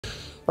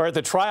All right,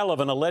 the trial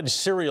of an alleged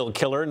serial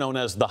killer known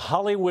as the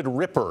Hollywood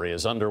Ripper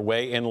is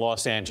underway in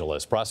Los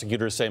Angeles.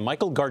 Prosecutors say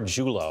Michael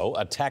Gargiulo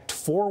attacked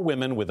 4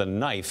 women with a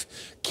knife,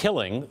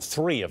 killing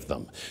 3 of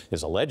them.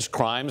 His alleged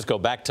crimes go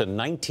back to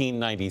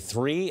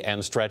 1993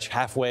 and stretch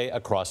halfway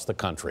across the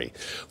country.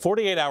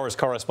 48 Hours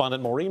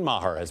correspondent Maureen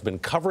Maher has been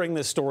covering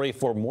this story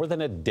for more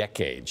than a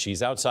decade.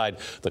 She's outside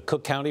the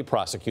Cook County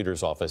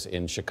Prosecutor's office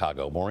in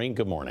Chicago. Maureen,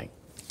 good morning.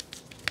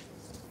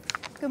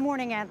 Good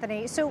morning,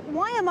 Anthony. So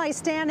why am I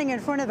standing in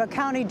front of a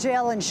county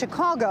jail in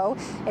Chicago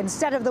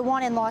instead of the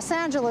one in Los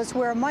Angeles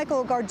where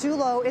Michael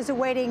Gargiulo is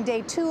awaiting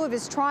day 2 of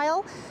his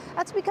trial?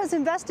 That's because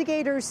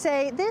investigators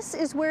say this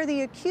is where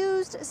the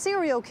accused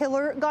serial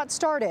killer got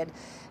started,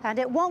 and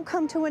it won't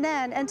come to an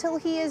end until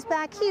he is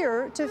back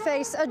here to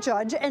face a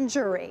judge and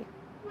jury.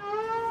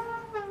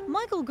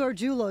 Michael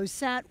Gargiulo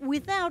sat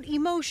without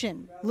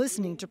emotion,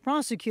 listening to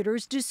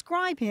prosecutors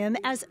describe him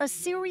as a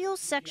serial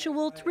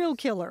sexual thrill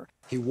killer.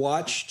 He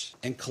watched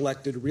and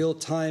collected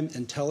real-time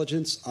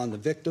intelligence on the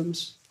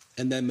victims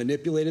and then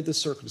manipulated the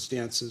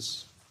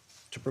circumstances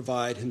to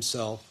provide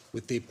himself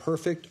with the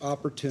perfect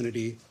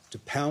opportunity to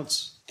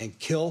pounce and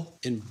kill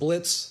in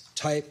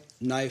blitz-type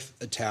knife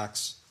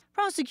attacks.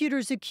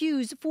 Prosecutors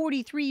accuse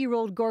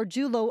 43-year-old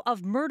Gargiulo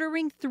of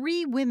murdering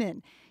 3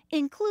 women,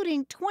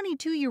 including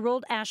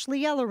 22-year-old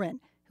Ashley Ellerin,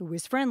 who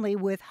was friendly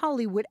with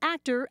Hollywood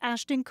actor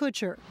Ashton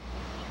Kutcher.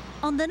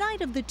 On the night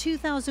of the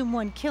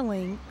 2001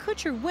 killing,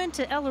 Kutcher went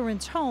to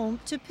Ellerin's home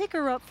to pick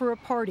her up for a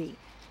party,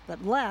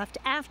 but left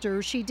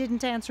after she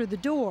didn't answer the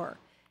door.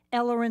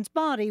 Ellerin's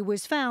body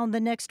was found the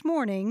next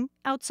morning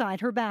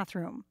outside her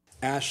bathroom.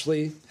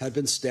 Ashley had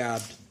been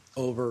stabbed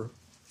over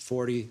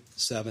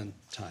 47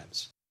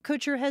 times.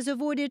 Kutcher has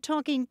avoided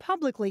talking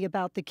publicly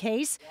about the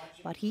case,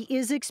 but he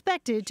is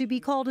expected to be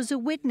called as a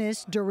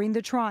witness during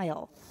the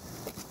trial.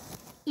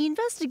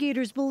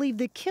 Investigators believe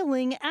the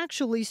killing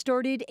actually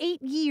started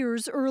 8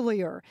 years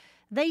earlier.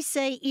 They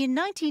say in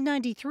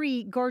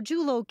 1993,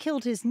 Gargiulo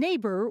killed his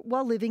neighbor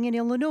while living in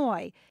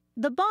Illinois.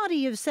 The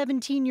body of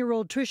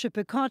 17-year-old Trisha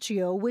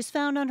Piccaccio was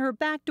found on her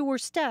back door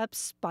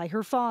steps by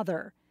her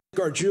father.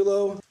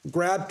 Gargiulo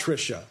grabbed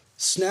Trisha,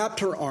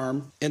 snapped her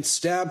arm, and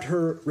stabbed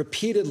her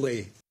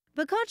repeatedly.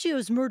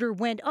 Piccaccio's murder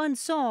went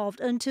unsolved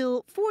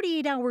until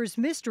 48 Hours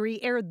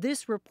Mystery aired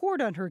this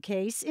report on her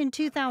case in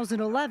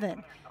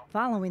 2011.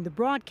 Following the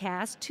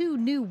broadcast, 2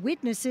 new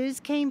witnesses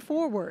came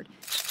forward.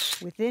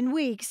 Within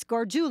weeks,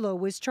 Gargiulo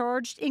was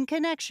charged in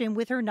connection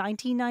with her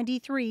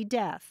 1993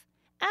 death.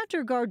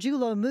 After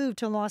Gargiulo moved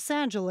to Los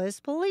Angeles,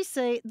 police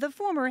say the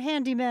former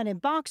handyman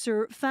and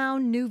boxer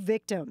found new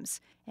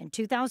victims. In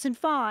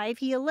 2005,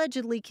 he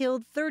allegedly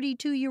killed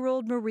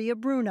 32-year-old Maria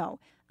Bruno,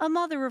 a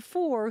mother of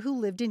 4 who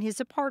lived in his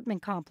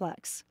apartment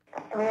complex.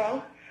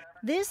 Hello?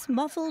 This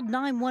muffled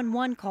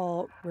 911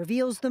 call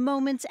reveals the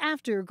moments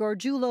after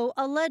Gargiulo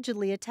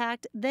allegedly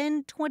attacked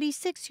then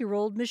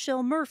 26-year-old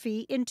Michelle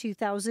Murphy in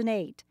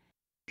 2008.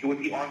 Was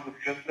he armed with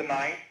just the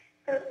knife?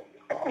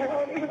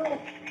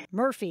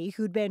 Murphy,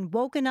 who'd been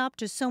woken up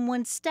to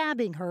someone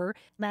stabbing her,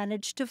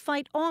 managed to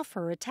fight off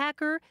her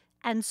attacker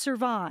and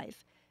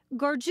survive.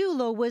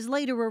 Gargiulo was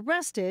later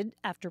arrested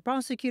after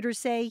prosecutors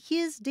say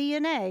his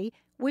DNA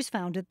was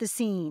found at the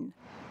scene.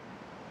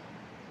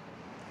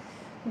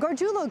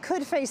 Gargiulo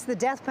could face the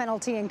death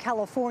penalty in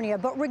California,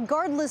 but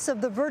regardless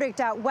of the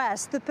verdict out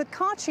west, the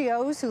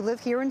Piccaccios, who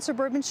live here in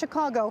suburban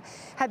Chicago,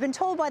 have been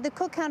told by the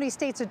Cook County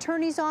State's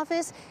Attorney's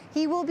Office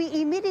he will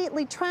be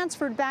immediately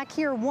transferred back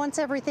here once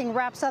everything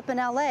wraps up in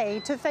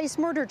L.A. to face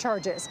murder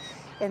charges.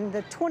 In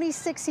the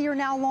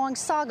 26-year-now-long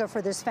saga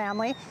for this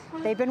family,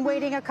 they've been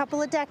waiting a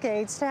couple of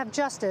decades to have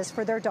justice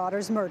for their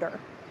daughter's murder.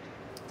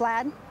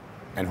 Vlad?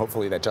 And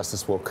hopefully that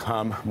justice will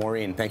come.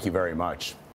 Maureen, thank you very much.